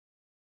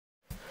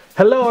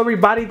Hello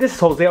everybody, this is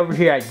Jose over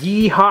here at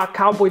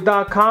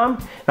YeehawCowboy.com,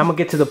 and I'm gonna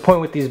get to the point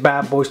with these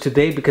bad boys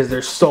today because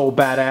they're so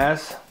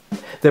badass.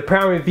 The pair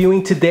I'm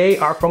reviewing today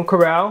are from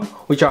Corral,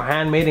 which are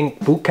handmade in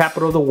boot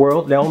capital of the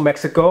world, León,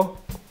 Mexico.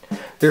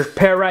 This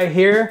pair right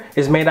here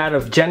is made out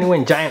of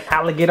genuine giant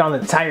alligator on the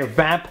entire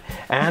vamp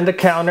and the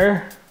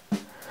counter.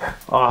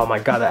 Oh my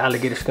god, the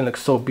alligator skin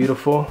looks so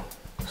beautiful.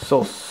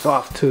 So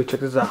soft too, check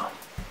this out.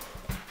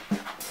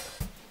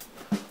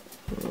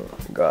 Oh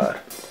my god,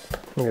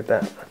 look at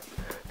that.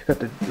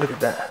 Look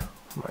at that.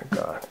 Oh my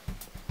god.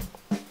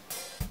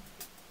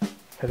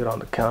 Has it on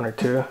the counter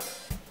too.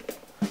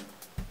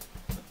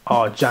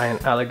 Oh,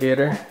 giant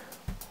alligator.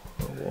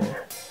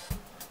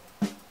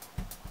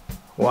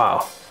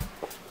 Wow.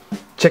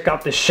 Check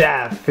out the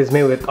shaft. It's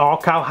made with all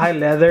cowhide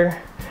leather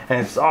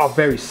and it's all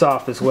very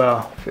soft as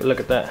well.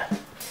 Look at that.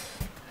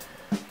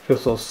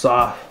 Feels so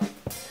soft.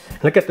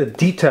 Look at the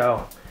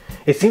detail.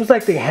 It seems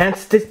like they hand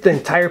stitched the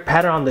entire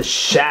pattern on the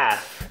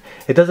shaft.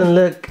 It doesn't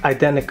look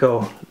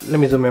identical. Let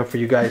me zoom in for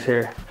you guys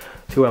here.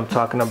 See what I'm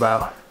talking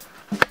about.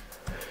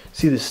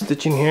 See the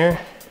stitching here?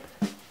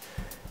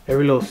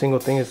 Every little single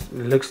thing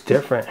looks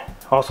different.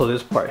 Also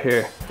this part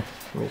here.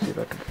 Let me see if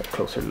I can get a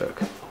closer look.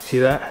 See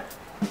that?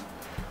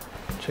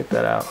 Check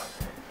that out.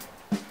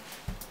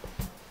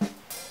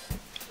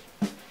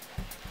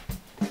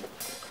 Look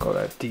at all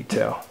that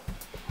detail.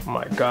 Oh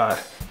my god.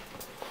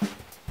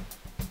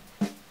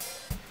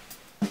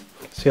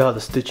 See how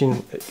the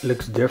stitching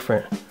looks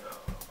different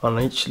on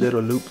each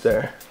little loop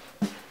there.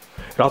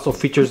 It also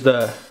features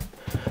the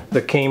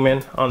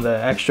caiman on the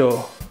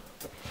actual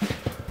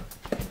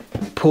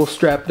pull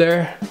strap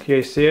there. Can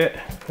you see it?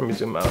 Let me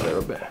zoom out a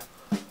little bit.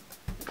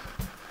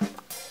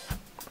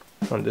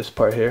 On this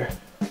part here.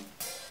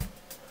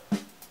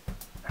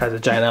 Has a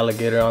giant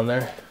alligator on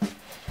there.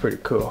 Pretty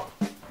cool.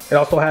 It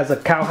also has a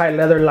cowhide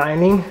leather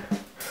lining.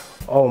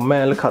 Oh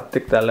man, look how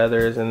thick that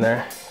leather is in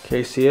there. Can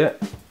you see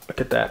it?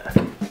 Look at that.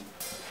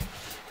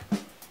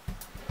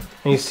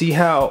 And you see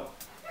how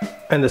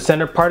in the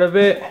center part of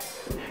it,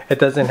 it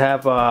doesn't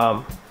have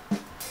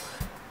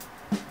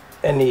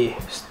any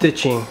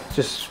stitching,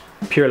 just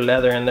pure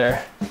leather in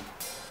there.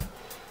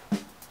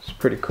 It's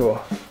pretty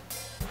cool.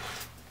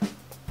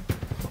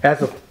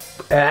 It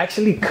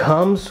actually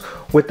comes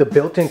with the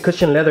built-in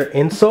cushion leather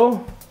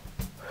insole.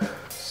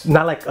 It's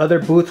not like other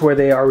boots where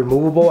they are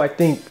removable. I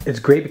think it's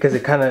great because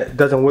it kind of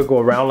doesn't wiggle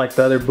around like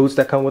the other boots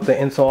that come with the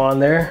insole on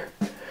there.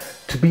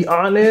 To be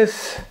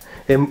honest,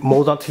 it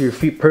molds onto your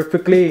feet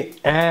perfectly,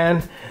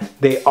 and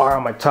they are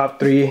on my top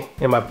 3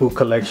 in my boot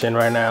collection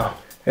right now.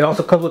 It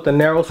also comes with a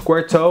narrow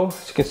square toe,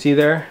 as you can see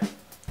there.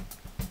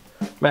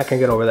 Man, I can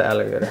get over the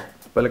alligator,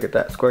 but look at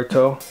that square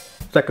toe.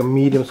 It's like a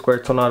medium square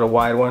toe, not a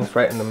wide one. It's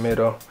right in the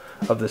middle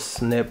of the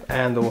snip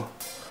and the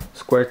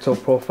square toe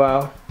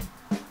profile.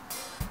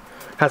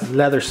 Has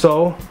leather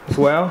sole as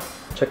well.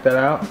 Check that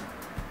out.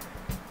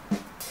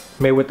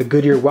 Made with the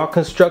Goodyear welt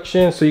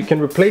construction, so you can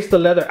replace the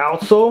leather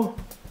outsole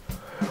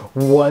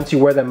once you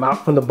wear them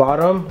out from the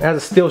bottom. It has a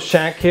steel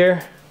shank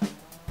here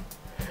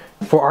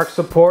for arch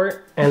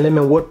support and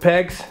lemon wood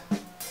pegs.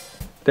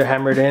 They're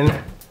hammered in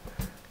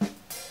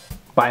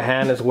by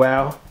hand as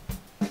well.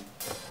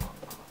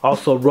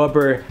 Also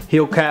rubber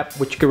heel cap,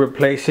 which you can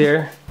replace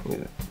here.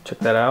 Check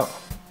that out.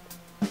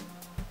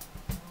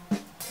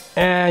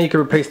 And you can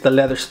replace the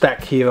leather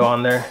stack heel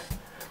on there.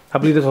 I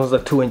believe this one's a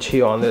 2-inch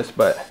heel on this,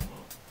 but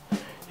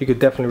you could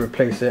definitely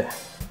replace it.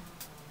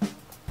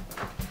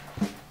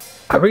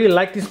 I really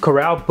like these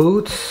Corral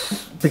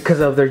boots because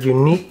of their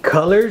unique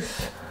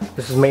colors.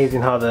 This is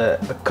amazing how the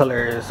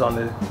color is on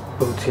the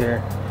boots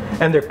here.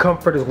 And their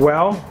comfort as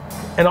well.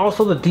 And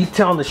also the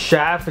detail on the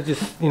shaft is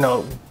just, you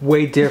know,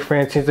 way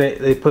different. Seems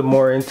they put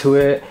more into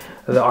it.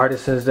 The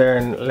artisans there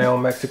in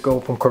León, Mexico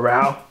from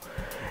Corral.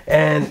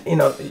 And, you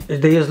know,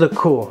 they just look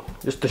cool.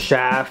 Just the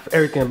shaft,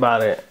 everything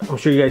about it. I'm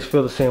sure you guys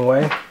feel the same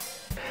way.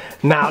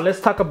 Now let's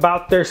talk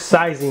about their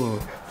sizing.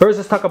 First,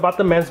 let's talk about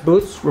the men's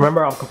boots.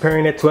 Remember, I'm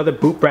comparing it to other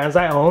boot brands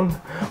I own.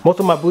 Most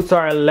of my boots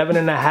are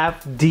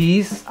 11.5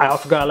 Ds. I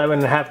also got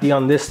 11.5 D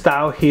on this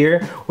style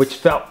here, which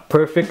felt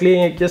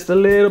perfectly, just a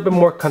little bit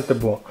more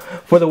comfortable.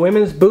 For the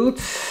women's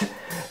boots,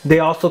 they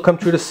also come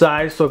true to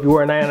size. So if you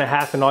wear a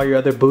 9.5 in all your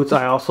other boots,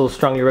 I also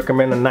strongly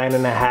recommend a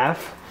 9.5.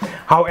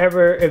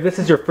 However, if this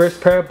is your first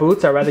pair of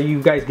boots, I'd rather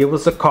you guys give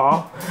us a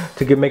call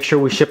to make sure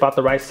we ship out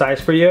the right size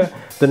for you.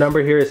 The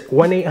number here is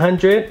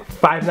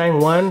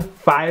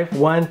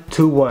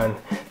 1-800-591-5121.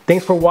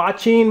 Thanks for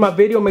watching my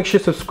video. Make sure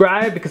to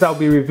subscribe because I'll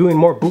be reviewing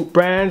more boot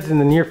brands in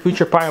the near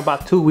future, probably in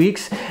about 2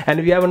 weeks. And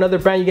if you have another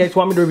brand you guys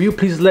want me to review,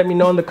 please let me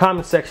know in the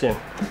comment section.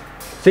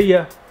 See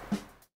ya.